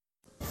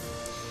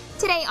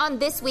Today on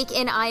This Week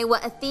in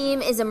Iowa, a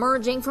theme is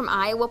emerging from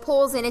Iowa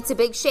polls, and it's a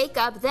big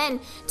shakeup. Then,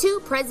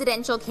 2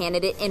 presidential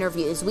candidate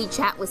interviews. We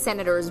chat with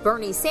Senators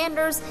Bernie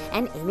Sanders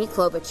and Amy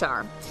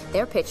Klobuchar.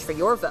 Their pitch for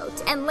your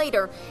vote. And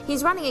later,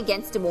 he's running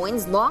against Des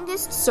Moines'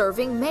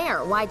 longest-serving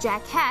mayor, why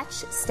Jack Hatch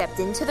stepped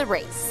into the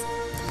race.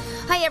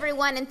 Hi,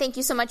 everyone, and thank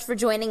you so much for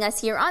joining us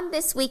here on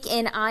This Week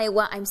in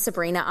Iowa. I'm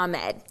Sabrina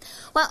Ahmed.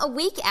 Well, a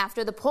week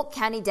after the Polk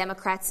County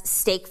Democrats'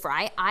 Steak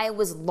Fry,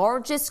 Iowa's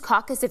largest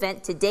caucus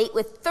event to date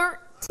with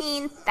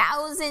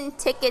 13,000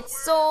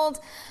 tickets sold,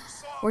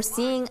 we're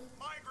seeing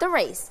the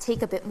race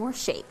take a bit more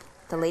shape.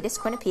 The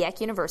latest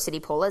Quinnipiac University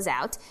poll is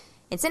out.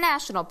 It's a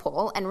national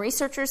poll, and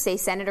researchers say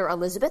Senator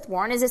Elizabeth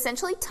Warren is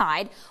essentially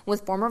tied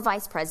with former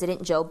Vice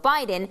President Joe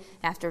Biden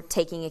after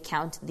taking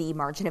account the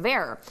margin of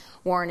error.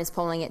 Warren is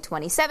polling at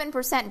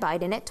 27%,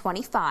 Biden at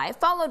 25%,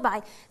 followed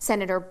by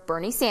Senator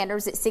Bernie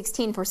Sanders at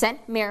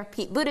 16%, Mayor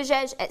Pete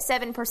Buttigieg at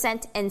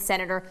 7%, and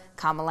Senator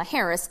Kamala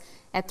Harris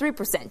at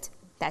 3%.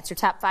 That's your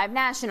top 5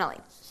 nationally.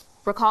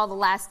 Recall the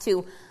last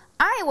 2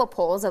 Iowa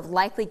polls of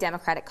likely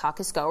Democratic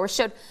caucus goers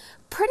showed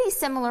pretty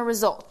similar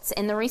results.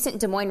 In the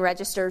recent Des Moines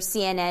Register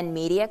CNN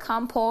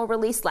Mediacom poll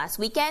released last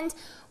weekend,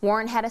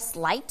 Warren had a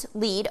slight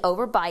lead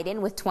over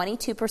Biden with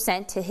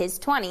 22% to his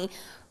 20%,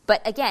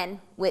 but again,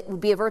 it would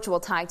be a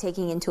virtual tie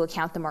taking into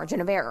account the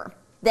margin of error.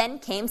 Then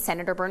came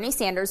Senator Bernie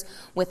Sanders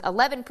with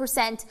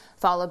 11%,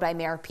 followed by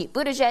Mayor Pete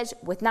Buttigieg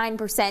with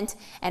 9%,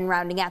 and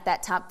rounding out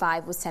that top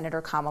 5 was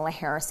Senator Kamala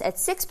Harris at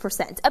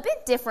 6%. A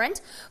bit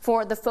different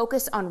for the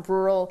Focus on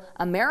Rural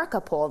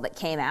America poll that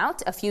came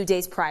out a few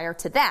days prior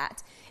to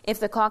that. If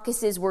the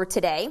caucuses were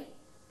today,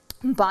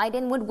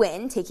 Biden would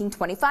win, taking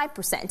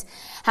 25%.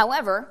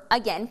 However,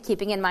 again,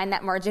 keeping in mind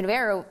that margin of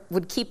error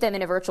would keep them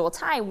in a virtual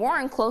tie,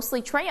 Warren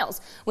closely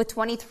trails with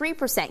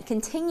 23%,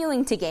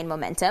 continuing to gain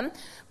momentum.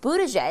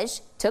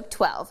 Buttigieg took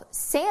 12%.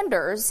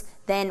 Sanders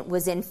then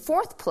was in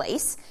 4th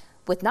place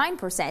with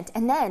 9%,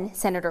 and then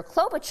Senator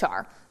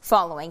Klobuchar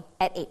following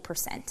at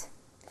 8%.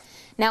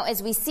 Now,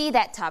 as we see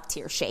that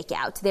top-tier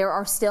shakeout, there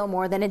are still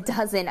more than a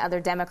dozen other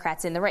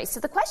Democrats in the race. So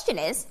the question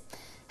is,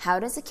 how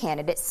does a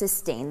candidate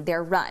sustain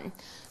their run?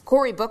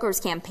 Cory Booker's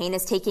campaign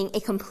is taking a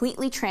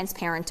completely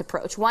transparent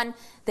approach, one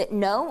that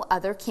no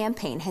other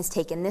campaign has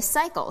taken this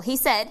cycle. He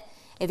said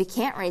if he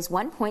can't raise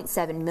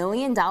 $1.7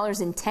 million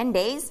in 10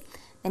 days,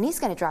 then he's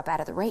going to drop out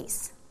of the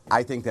race.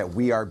 I think that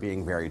we are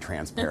being very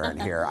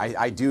transparent here.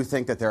 I do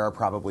think that there are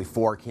probably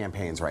 4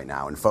 campaigns right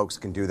now, and folks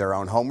can do their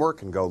own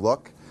homework and go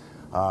look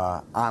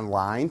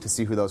online to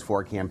see who those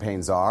 4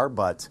 campaigns are.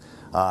 But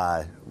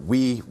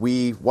we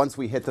once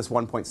we hit this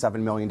 $1.7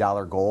 million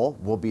goal,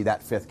 we'll be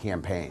that 5th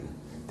campaign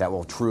that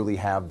will truly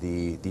have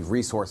the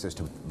resources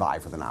to vie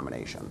for the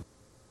nomination.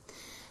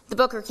 The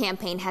Booker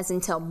campaign has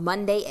until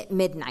Monday at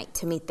midnight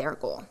to meet their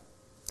goal.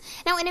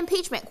 Now, an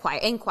impeachment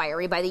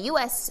inquiry by the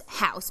U.S.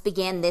 House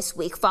began this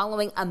week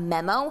following a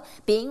memo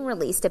being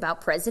released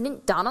about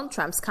President Donald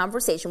Trump's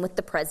conversation with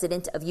the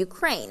president of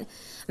Ukraine.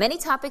 Many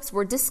topics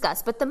were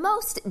discussed, but the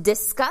most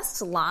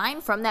discussed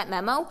line from that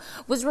memo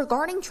was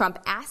regarding Trump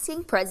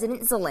asking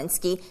President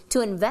Zelensky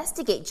to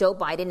investigate Joe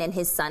Biden and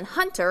his son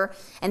Hunter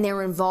and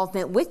their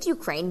involvement with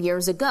Ukraine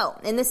years ago.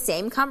 In the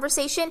same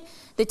conversation,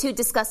 the two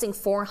discussing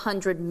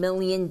 $400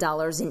 million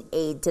in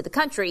aid to the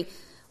country,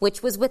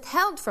 which was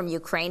withheld from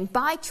Ukraine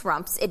by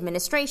Trump's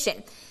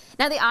administration.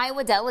 Now, the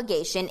Iowa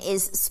delegation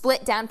is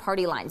split down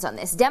party lines on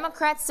this.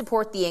 Democrats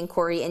support the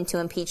inquiry into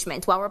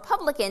impeachment, while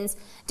Republicans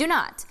do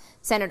not.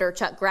 Senator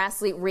Chuck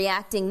Grassley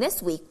reacting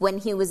this week when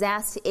he was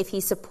asked if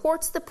he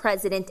supports the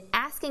president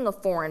asking a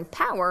foreign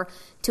power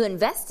to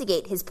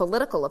investigate his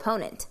political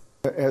opponent.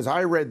 As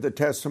I read the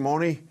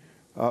testimony,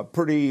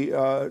 pretty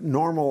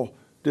normal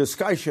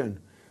discussion,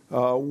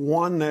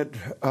 one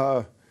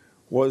that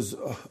was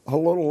a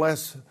little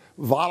less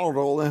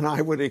volatile than I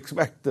would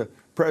expect the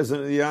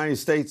President of the United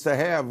States to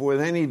have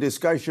with any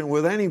discussion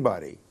with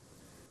anybody.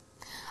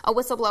 A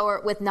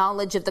whistleblower with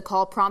knowledge of the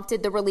call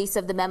prompted the release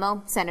of the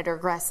memo. Senator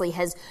Grassley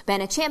has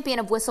been a champion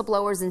of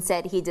whistleblowers and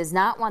said he does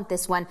not want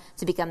this one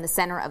to become the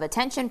center of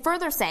attention,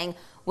 further saying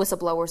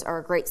whistleblowers are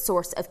a great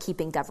source of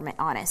keeping government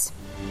honest.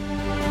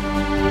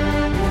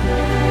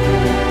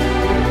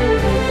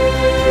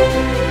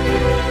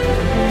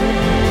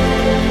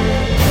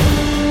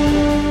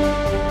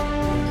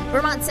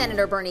 Vermont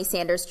Senator Bernie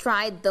Sanders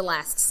tried the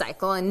last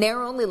cycle and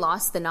narrowly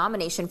lost the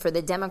nomination for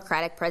the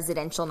Democratic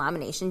presidential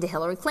nomination to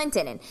Hillary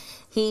Clinton. And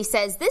he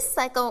says this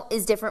cycle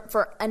is different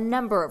for a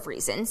number of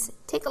reasons.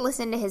 Take a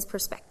listen to his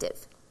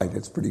perspective.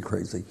 It's pretty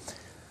crazy.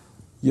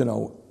 You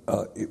know,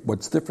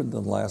 what's different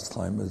than last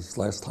time is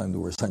last time there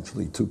were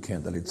essentially 2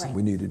 candidates. Right.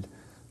 We needed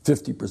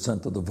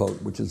 50% of the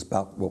vote, which is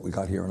about what we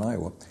got here in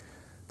Iowa.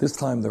 This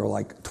time there are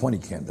like 20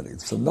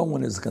 candidates, so no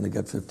one is going to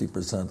get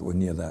 50% or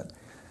near that.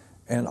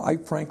 And I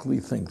frankly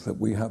think that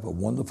we have a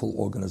wonderful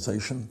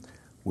organization.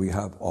 We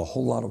have a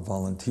whole lot of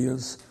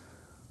volunteers.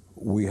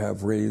 We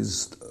have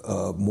raised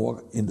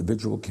more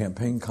individual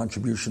campaign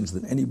contributions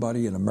than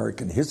anybody in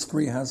American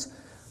history has.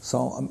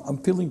 So I'm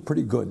feeling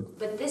pretty good.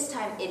 But this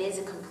time it is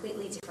a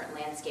completely different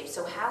landscape.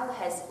 So how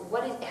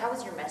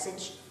is your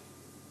message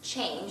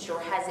changed,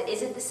 or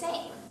is it the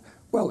same?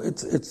 Well,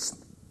 it's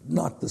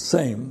not the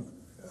same.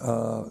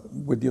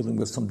 We're dealing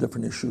with some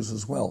different issues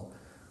as well.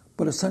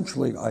 But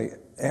essentially, I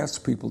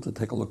ask people to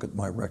take a look at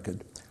my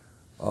record.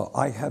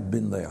 I have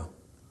been there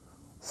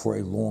for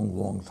a long,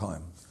 long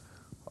time.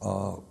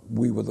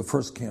 We were the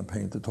first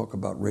campaign to talk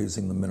about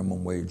raising the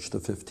minimum wage to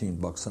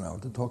 $15 an hour,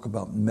 to talk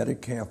about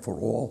Medicare for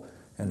all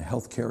and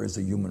health care as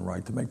a human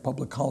right, to make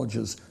public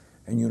colleges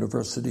and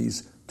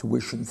universities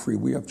tuition-free.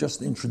 We have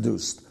just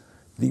introduced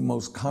the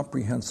most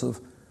comprehensive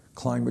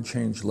climate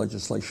change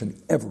legislation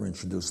ever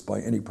introduced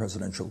by any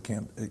presidential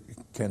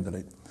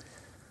candidate.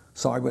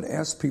 So I would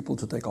ask people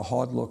to take a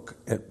hard look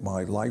at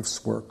my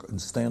life's work in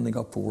standing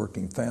up for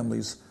working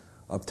families,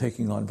 of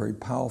taking on very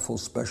powerful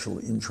special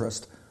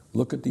interest.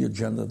 Look at the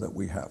agenda that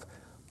we have.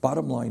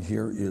 Bottom line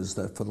here is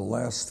that for the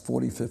last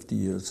 40, 50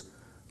 years,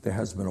 there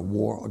has been a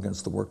war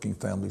against the working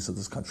families of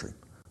this country.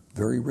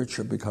 Very rich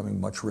are becoming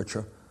much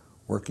richer.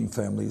 Working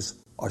families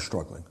are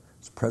struggling.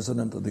 As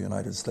President of the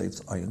United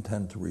States, I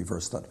intend to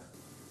reverse that.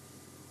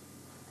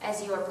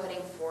 As you are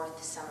putting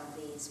forth some of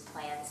these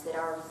plans that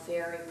are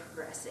very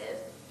progressive,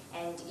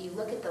 and you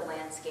look at the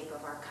landscape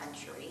of our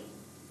country,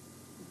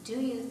 do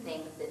you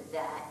think that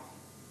that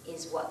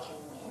is what can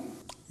win?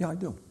 Yeah, I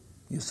do.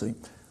 You see,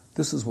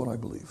 this is what I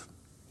believe.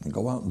 And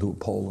go out and do a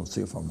poll and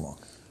see if I'm wrong.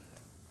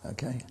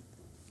 Okay?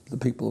 The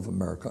people of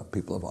America,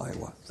 people of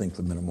Iowa, think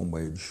the minimum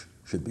wage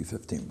should be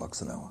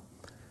 $15 an hour.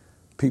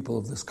 People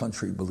of this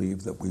country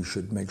believe that we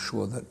should make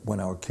sure that when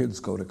our kids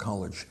go to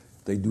college,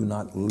 they do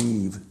not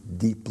leave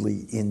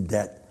deeply in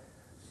debt,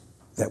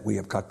 that we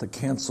have got to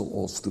cancel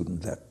all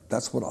student debt.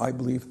 That's what I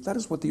believe. That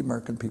is what the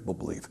American people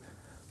believe.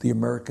 The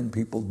American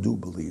people do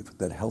believe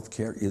that health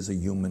care is a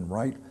human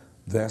right.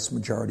 Vast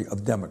majority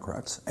of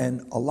Democrats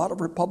and a lot of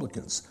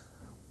Republicans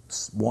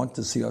want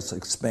to see us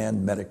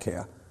expand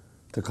Medicare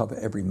to cover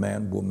every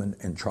man, woman,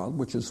 and child,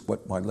 which is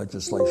what my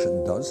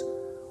legislation does.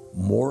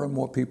 More and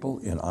more people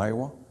in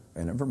Iowa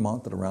and in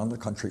Vermont and around the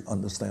country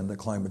understand that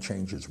climate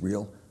change is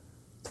real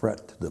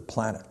threat to the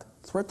planet,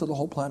 threat to the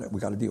whole planet.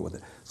 We got to deal with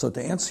it. So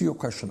to answer your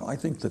question, I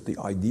think that the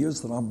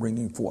ideas that I'm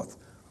bringing forth,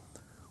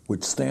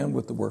 which stand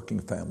with the working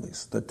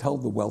families, that tell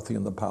the wealthy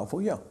and the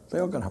powerful, yeah, they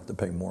are going to have to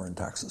pay more in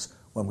taxes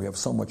when we have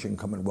so much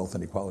income and wealth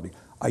inequality.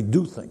 I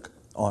do think,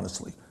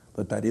 honestly,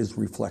 that that is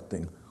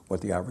reflecting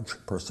what the average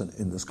person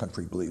in this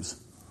country believes.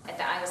 At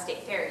the Iowa State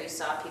Fair, you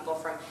saw people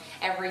from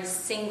every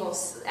single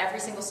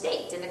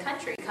state in the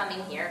country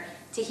coming here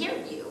to hear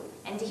you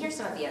and to hear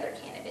some of the other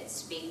candidates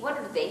speak. What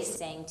are they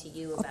saying to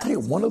you about? I'll tell you,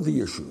 one of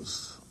the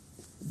issues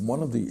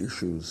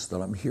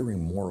that I'm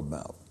hearing more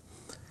about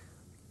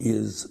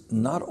is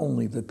not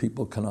only that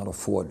people cannot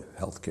afford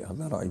health care,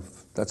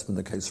 that's been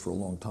the case for a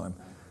long time,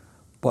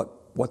 but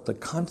what the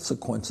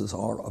consequences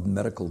are of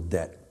medical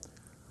debt.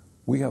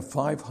 We have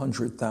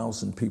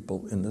 500,000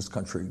 people in this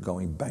country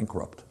going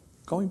bankrupt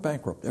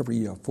every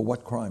year. For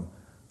what crime?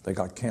 They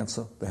got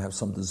cancer, they have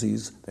some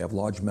disease, they have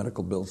large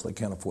medical bills, they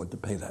can't afford to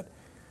pay that.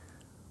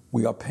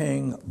 We are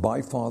paying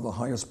by far the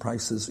highest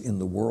prices in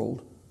the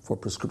world for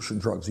prescription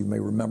drugs. You may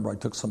remember I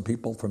took some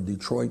people from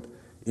Detroit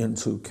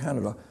into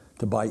Canada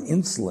to buy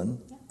insulin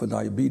for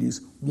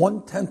diabetes,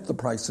 1/10 the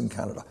price in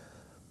Canada,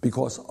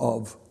 because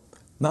of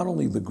not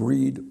only the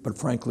greed, but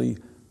frankly,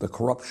 the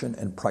corruption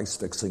and price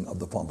fixing of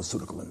the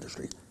pharmaceutical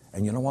industry.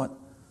 And you know what?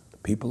 The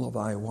people of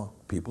Iowa,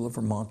 people of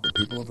Vermont, the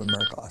people of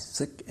America are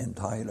sick and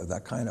tired of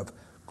that kind of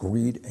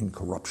greed and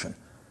corruption.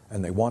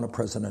 And they want a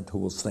president who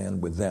will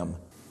stand with them.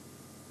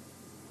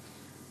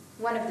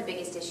 One of the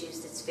biggest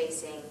issues that's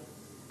facing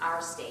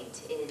our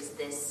state is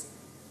this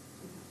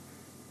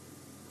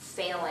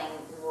failing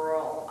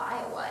rural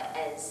Iowa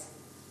as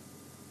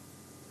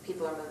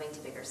people are moving to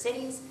bigger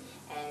cities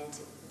and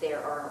there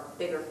are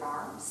bigger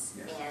farms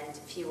and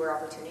fewer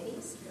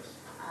opportunities.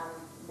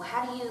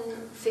 How do you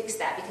fix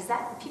that? Because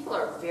people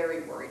are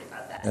very worried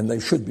about that. And they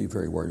should be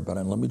very worried about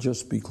it. And let me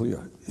just be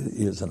clear. It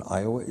is an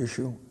Iowa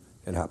issue.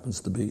 It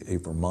happens to be a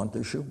Vermont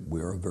issue.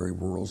 We're a very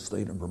rural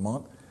state in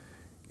Vermont.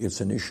 It's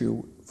an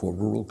issue for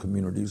rural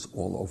communities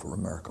all over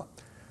America.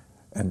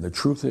 And the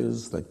truth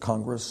is that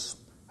Congress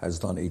has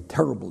done a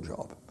terrible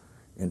job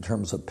in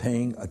terms of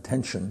paying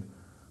attention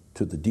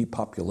to the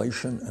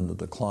depopulation and the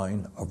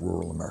decline of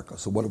rural America.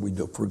 So what do we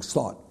do? For a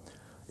start,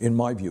 in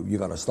my view, you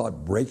got to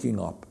start breaking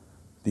up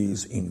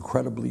these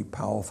incredibly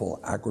powerful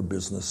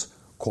agribusiness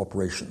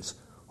corporations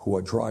who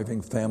are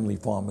driving family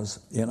farmers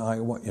in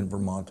Iowa, in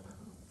Vermont,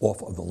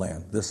 off of the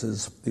land.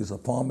 These are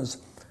farmers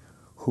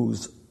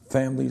whose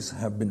families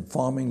have been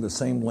farming the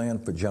same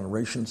land for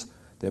generations.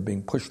 They're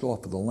being pushed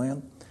off of the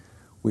land.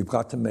 We've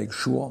got to make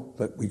sure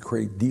that we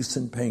create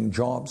decent paying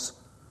jobs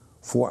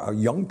for our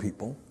young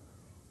people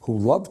who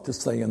would love to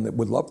stay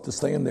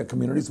in their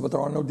communities, but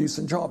there are no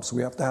decent jobs.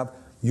 We have to have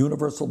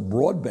universal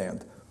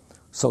broadband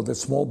so that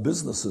small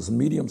businesses and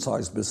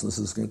medium-sized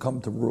businesses can come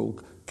to rural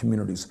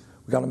communities.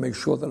 We've got to make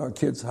sure that our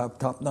kids have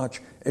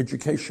top-notch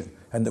education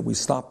and that we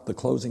stop the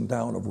closing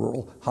down of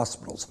rural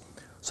hospitals.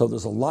 So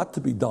there's a lot to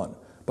be done.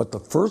 But the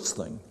first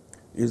thing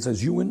is,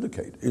 as you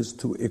indicate, is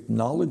to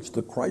acknowledge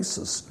the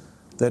crisis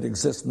that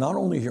exists not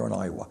only here in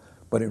Iowa,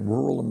 but in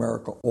rural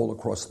America all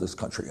across this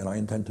country, and I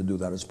intend to do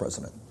that as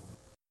president.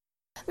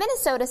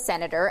 Minnesota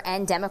Senator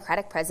and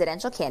Democratic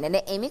presidential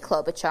candidate Amy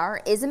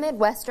Klobuchar is a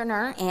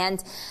Midwesterner,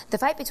 and the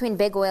fight between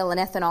big oil and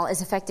ethanol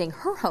is affecting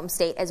her home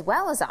state as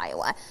well as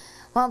Iowa.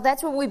 Well,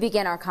 that's where we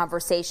begin our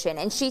conversation,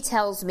 and she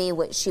tells me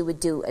what she would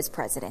do as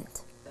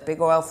president. Big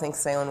oil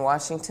thinks they own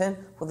Washington.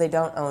 Well, they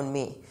don't own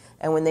me.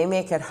 And when they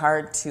make it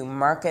hard to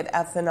market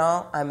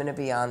ethanol, I'm going to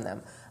be on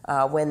them.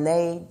 When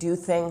they do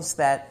things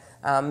that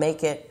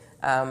make it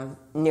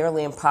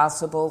nearly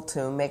impossible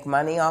to make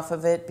money off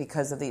of it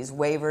because of these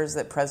waivers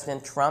that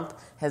President Trump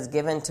has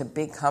given to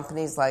big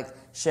companies like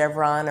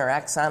Chevron or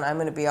Exxon, I'm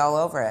going to be all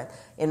over it.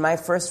 In my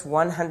first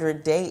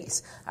 100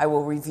 days, I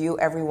will review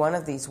every one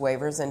of these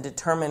waivers and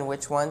determine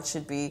which ones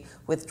should be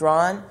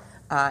withdrawn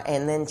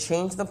and then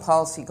change the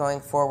policy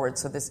going forward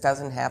so this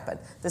doesn't happen.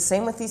 The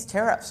same with these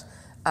tariffs.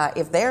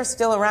 If they're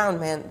still around,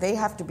 man, they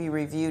have to be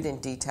reviewed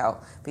in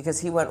detail because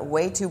he went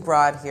way too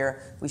broad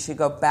here. We should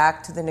go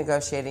back to the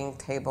negotiating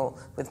table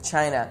with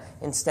China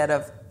instead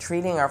of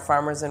treating our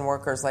farmers and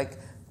workers like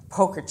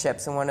poker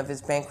chips in one of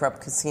his bankrupt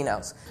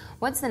casinos.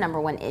 What's the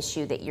number one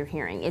issue that you're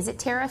hearing? Is it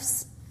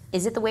tariffs?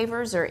 Is it the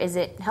waivers, or is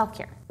it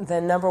healthcare? The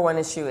number one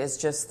issue is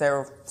just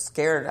they're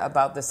scared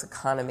about this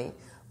economy.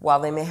 While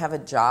they may have a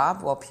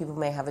job, while people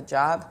may have a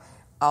job,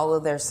 all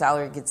of their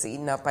salary gets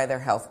eaten up by their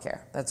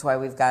healthcare. That's why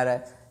we've got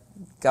to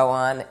go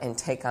on and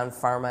take on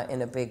pharma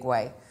in a big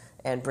way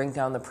and bring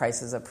down the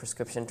prices of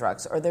prescription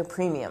drugs or their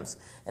premiums.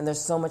 And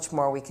there's so much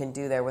more we can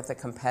do there with a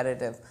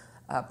competitive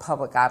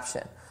public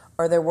option.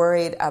 Or they're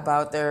worried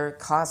about their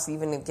costs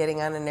even of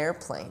getting on an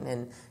airplane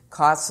and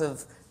costs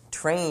of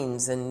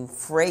trains and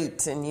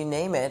freight and you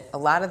name it. A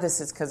lot of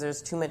this is because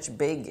there's too much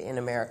big in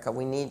America.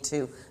 We need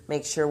to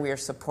make sure we are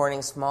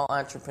supporting small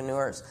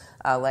entrepreneurs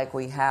like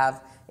we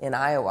have in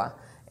Iowa.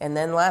 And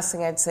then last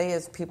thing I'd say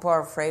is people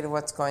are afraid of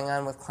what's going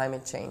on with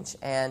climate change.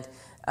 And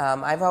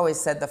I've always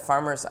said the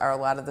farmers are a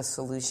lot of the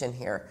solution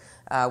here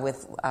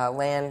with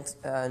land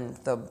and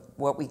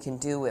what we can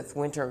do with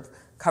winter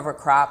cover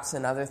crops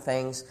and other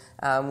things.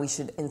 We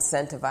should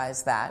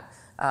incentivize that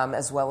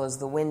as well as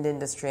the wind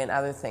industry and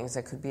other things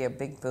that could be a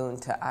big boon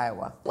to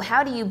Iowa.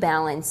 How do you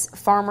balance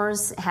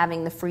farmers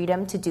having the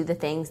freedom to do the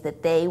things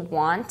that they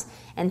want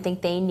and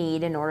think they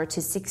need in order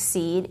to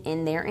succeed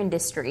in their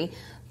industry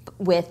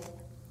with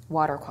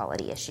water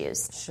quality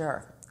issues?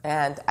 Sure.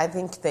 And I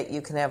think that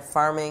you can have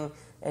farming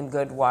and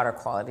good water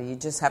quality. You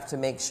just have to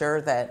make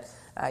sure that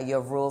you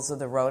have rules of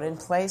the road in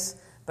place.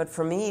 But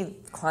for me,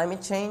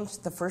 climate change,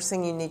 the first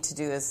thing you need to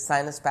do is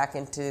sign us back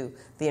into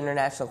the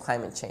International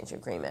Climate Change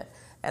Agreement.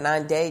 And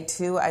on day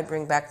 2, I'd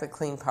bring back the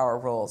clean power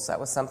rules. That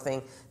was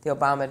something the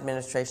Obama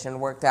administration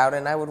worked out,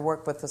 and I would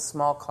work with the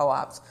small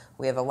co-ops.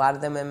 We have a lot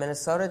of them in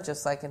Minnesota,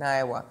 just like in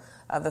Iowa.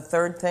 The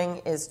third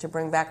thing is to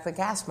bring back the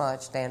gas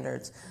mileage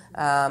standards.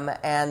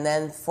 And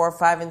then 4,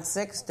 5, and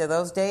 6, to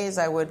those days,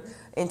 I would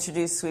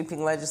introduce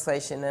sweeping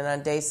legislation, and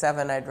on day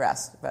 7, I'd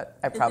rest, but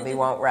I probably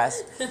won't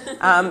rest.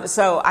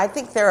 So I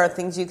think there are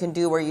things you can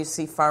do where you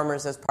see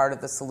farmers as part of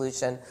the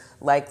solution,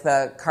 like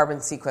the carbon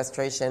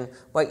sequestration,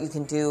 what you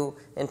can do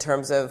in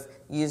terms of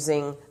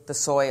using the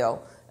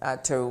soil.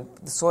 The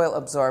soil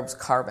absorbs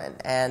carbon,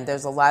 and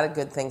there's a lot of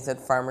good things that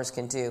farmers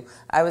can do.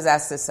 I was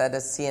asked this at a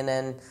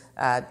CNN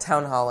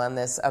town hall on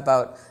this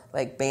about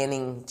like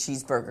banning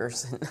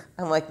cheeseburgers. And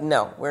I'm like,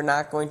 no, we're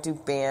not going to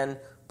ban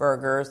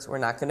burgers. We're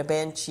not going to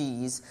ban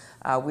cheese.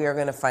 We are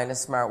going to find a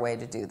smart way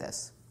to do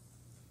this.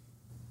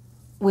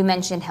 We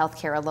mentioned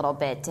healthcare a little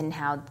bit and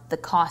how the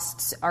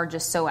costs are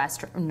just so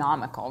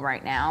astronomical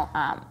right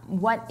now.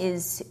 What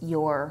is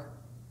your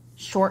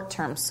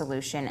short-term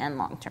solution and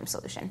long-term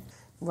solution?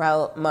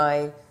 Well,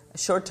 my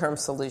short-term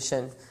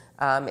solution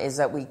is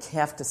that we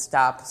have to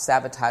stop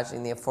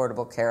sabotaging the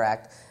Affordable Care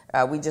Act.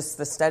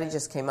 The study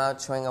just came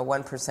out showing a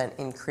 1%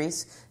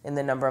 increase in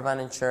the number of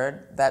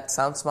uninsured. That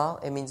sounds small.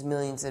 It means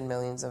millions and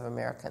millions of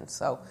Americans.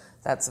 So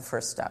that's the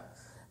first step.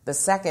 The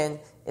second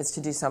is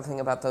to do something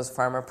about those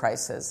farmer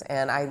prices.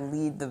 And I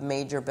lead the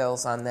major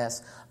bills on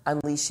this,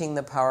 unleashing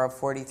the power of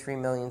 43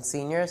 million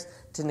seniors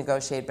to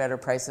negotiate better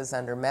prices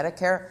under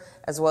Medicare,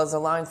 as well as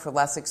allowing for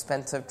less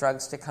expensive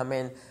drugs to come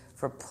in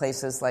for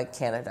places like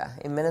Canada.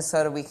 In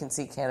Minnesota, we can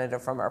see Canada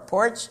from our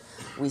porch.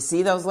 We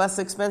see those less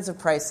expensive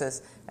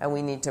prices, and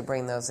we need to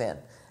bring those in.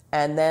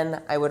 And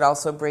then I would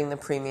also bring the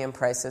premium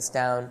prices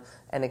down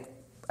and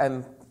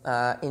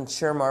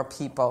insure more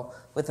people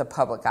with a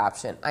public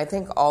option. I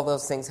think all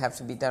those things have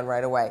to be done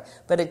right away.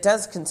 But it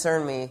does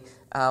concern me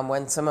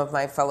when some of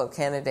my fellow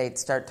candidates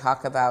start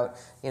talk about,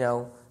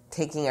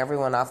 taking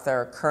everyone off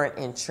their current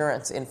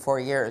insurance in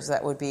 4 years.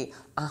 That would be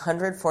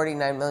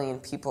 149 million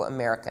people,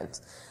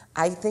 Americans.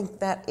 I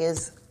think that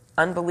is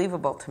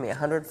unbelievable to me,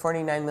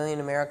 149 million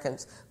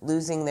Americans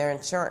losing their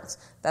insurance.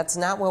 That's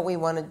not what we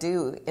want to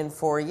do in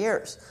 4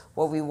 years.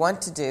 What we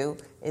want to do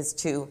is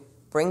to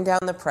bring down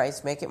the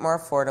price, make it more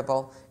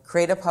affordable,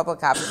 create a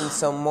public option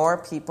so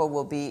more people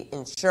will be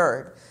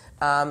insured,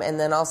 and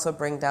then also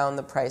bring down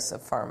the price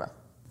of pharma.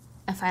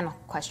 A final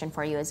question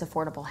for you is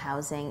affordable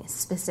housing,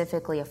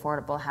 specifically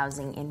affordable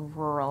housing in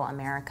rural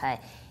America.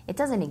 it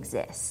doesn't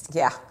exist.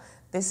 Yeah.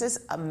 This is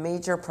a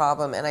major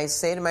problem, and I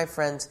say to my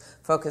friends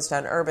focused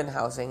on urban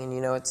housing, and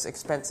it's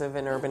expensive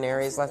in urban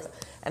areas,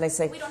 and I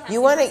say,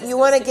 you want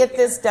to get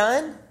this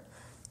done?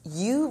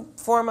 You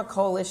form a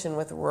coalition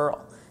with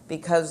rural,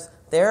 because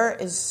there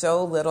is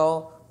so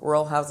little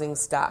rural housing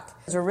stock.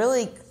 We're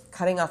really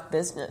cutting off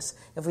business.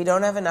 If we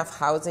don't have enough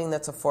housing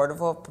that's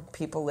affordable for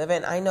people live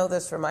in, I know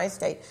this from my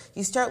state,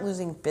 you start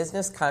losing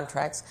business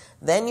contracts,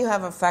 then you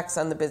have effects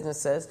on the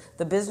businesses,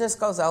 the business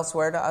goes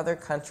elsewhere to other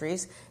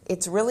countries.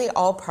 It's really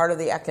all part of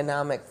the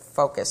economic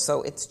focus.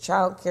 So it's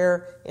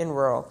childcare in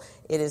rural,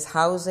 it is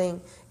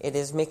housing, it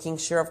is making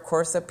sure, of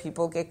course, that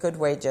people get good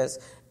wages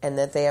and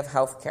that they have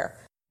health care.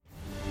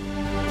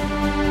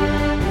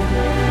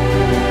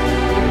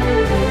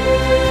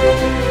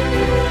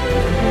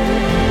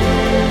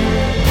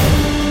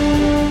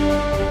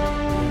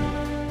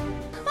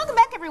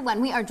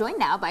 We are joined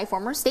now by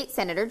former state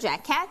senator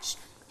Jack Hatch.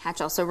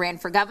 Hatch also ran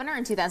for governor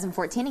in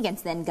 2014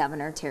 against then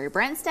Governor Terry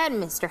Branstad.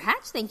 Mr.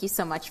 Hatch, thank you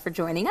so much for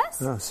joining us.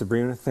 Oh,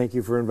 Sabrina, thank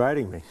you for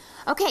inviting me.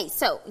 Okay,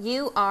 so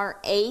you are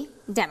a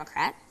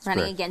Democrat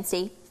running correct. against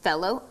a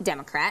fellow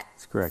Democrat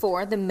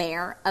for the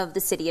mayor of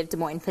the city of Des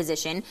Moines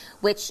position,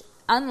 which,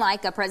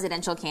 unlike a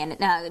presidential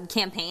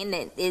campaign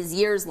that is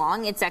years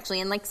long, it's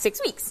actually in like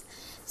 6 weeks.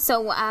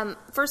 So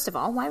first of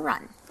all, why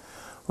run?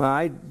 Well,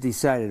 I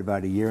decided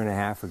about a year and a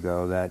half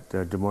ago that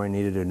Des Moines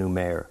needed a new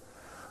mayor.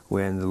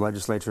 When the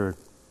legislature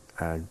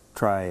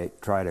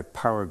tried a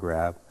power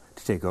grab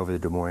to take over the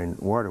Des Moines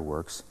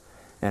Waterworks,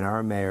 and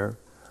our mayor,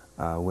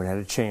 when had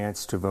a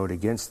chance to vote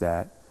against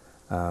that,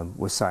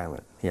 was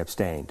silent. He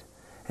abstained.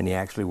 And he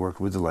actually worked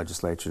with the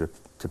legislature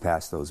to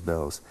pass those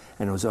bills.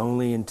 And it was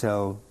only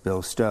until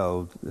Bill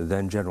Stowe, the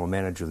then general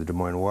manager of the Des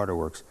Moines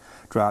Waterworks,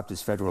 dropped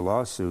his federal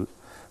lawsuit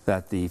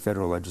that the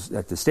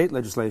state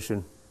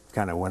legislation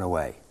kind of went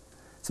away.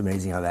 It's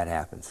amazing how that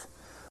happens.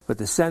 But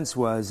the sense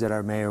was that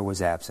our mayor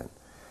was absent.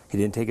 He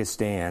didn't take a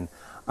stand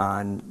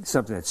on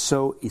something that's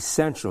so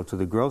essential to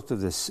the growth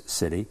of this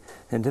city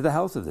and to the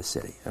health of the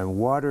city. And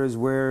water is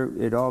where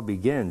it all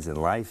begins in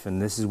life,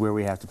 and this is where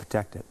we have to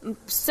protect it.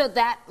 So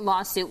that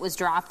lawsuit was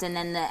dropped, and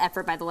then the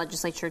effort by the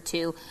legislature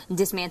to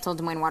dismantle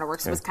Des Moines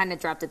Waterworks was kind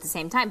of dropped at the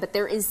same time. But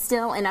there is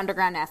still an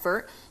underground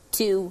effort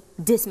to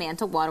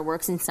dismantle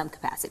waterworks in some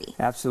capacity.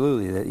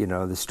 Absolutely.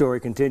 The story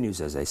continues,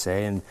 as they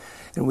say. And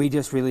we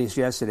just released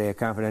yesterday a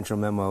confidential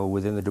memo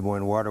within the Des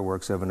Moines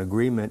Waterworks of an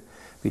agreement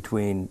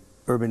between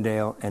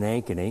Urbandale and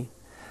Ankeny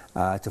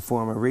to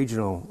form a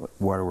regional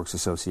waterworks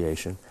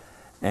association.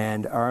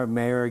 And our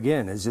mayor,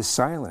 again, is just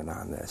silent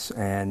on this.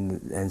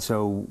 And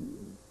so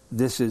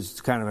this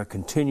is kind of a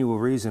continual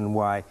reason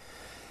why,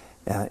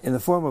 in the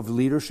form of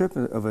leadership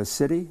of a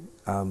city,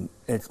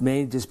 it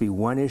may just be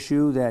one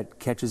issue that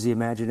catches the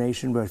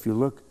imagination, but if you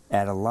look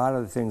at a lot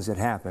of the things that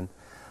happen,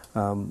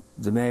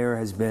 the mayor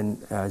has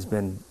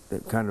been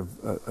kind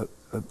of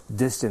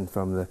distant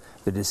from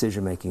the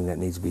decision-making that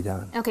needs to be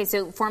done. Okay,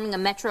 so forming a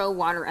Metro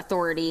Water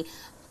Authority,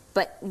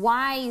 but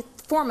why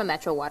form a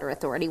Metro Water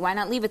Authority? Why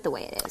not leave it the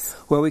way it is?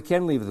 Well, we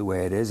can leave it the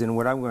way it is, and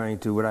what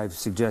I've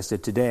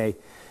suggested today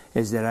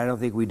is that I don't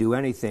think we do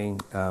anything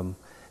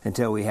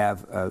until we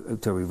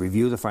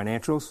review the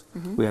financials,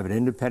 we have an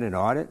independent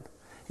audit,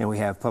 and we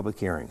have public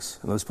hearings.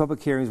 And those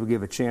public hearings will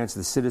give a chance to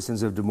the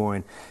citizens of Des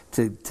Moines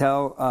to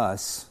tell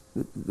us,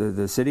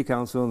 the city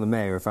council and the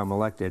mayor, if I'm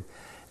elected,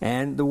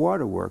 and the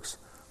waterworks,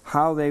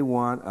 how they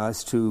want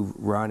us to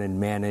run and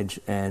manage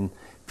and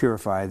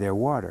purify their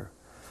water.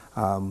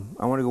 I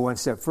want to go one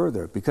step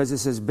further, because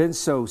this has been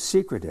so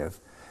secretive,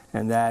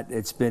 and that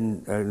it's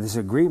been this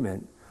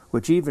agreement,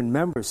 which even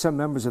some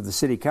members of the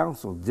city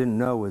council didn't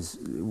know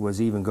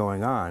was even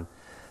going on,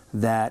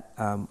 that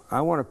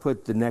I want to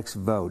put the next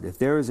vote. If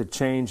there is a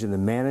change in the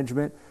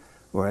management,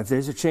 or if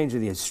there's a change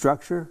in the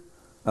structure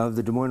of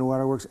the Des Moines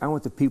Waterworks, I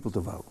want the people to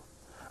vote.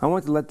 I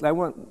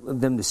want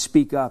them to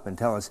speak up and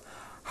tell us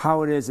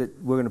how it is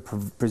that we're going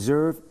to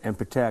preserve and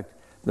protect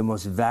the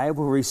most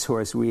valuable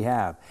resource we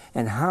have,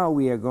 and how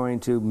we are going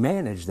to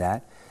manage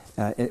that,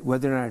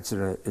 whether or not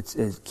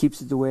it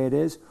keeps it the way it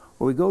is,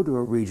 or we go to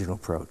a regional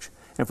approach.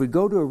 And if we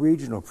go to a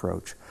regional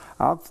approach,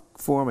 I'll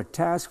form a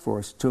task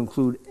force to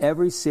include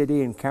every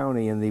city and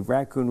county in the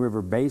Raccoon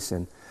River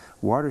Basin,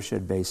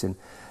 watershed basin,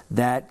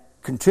 that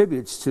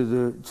contributes to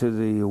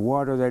the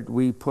water that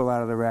we pull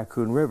out of the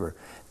Raccoon River.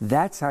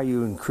 That's how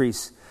you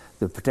increase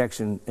the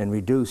protection and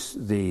reduce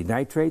the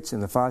nitrates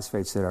and the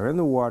phosphates that are in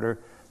the water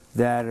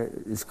that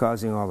is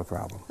causing all the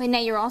problem. Wait, now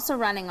you're also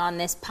running on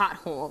this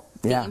pothole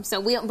theme.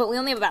 Yeah. But we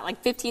only have about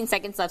 15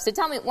 seconds left. So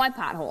tell me, why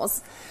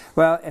potholes?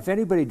 Well, if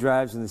anybody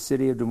drives in the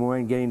city of Des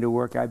Moines getting to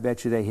work, I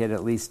bet you they hit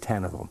at least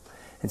 10 of them.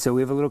 And so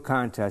we have a little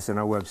contest on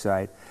our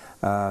website.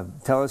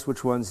 Tell us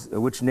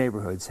which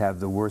neighborhoods have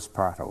the worst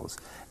potholes.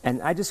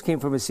 And I just came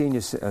from a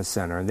senior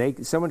center,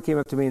 and someone came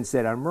up to me and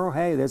said, on Merle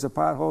Hay, there's a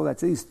pothole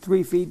that's at least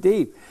 3 feet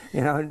deep.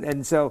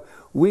 And so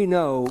we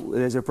know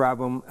there's a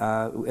problem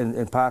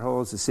in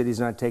potholes. The city's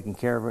not taking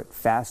care of it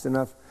fast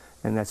enough.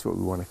 and that's what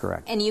we want to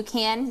correct. And you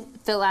can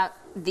fill out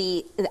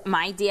the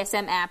My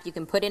DSM app. You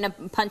can put in a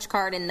punch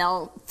card, and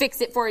they'll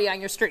fix it for you on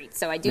your street.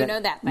 So I do know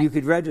that. You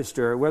could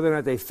register. Whether or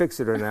not they fix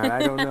it or not, I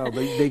don't know, but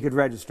they could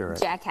register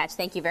it. Jack Hatch,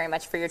 thank you very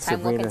much for your time.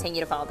 Sabrina. We'll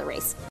continue to follow the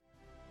race.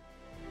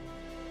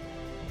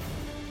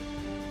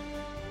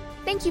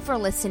 Thank you for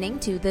listening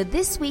to the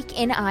This Week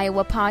in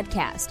Iowa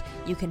podcast.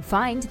 You can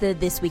find the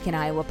This Week in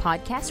Iowa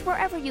podcast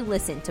wherever you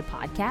listen to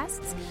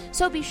podcasts,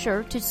 so be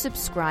sure to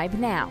subscribe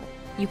now.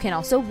 You can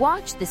also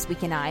watch This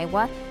Week in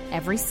Iowa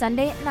every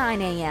Sunday at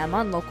 9 a.m.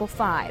 on Local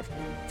 5.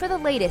 For the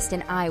latest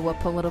in Iowa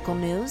political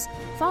news,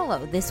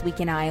 follow This Week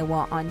in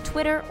Iowa on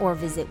Twitter or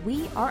visit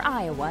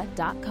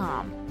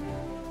weareiowa.com.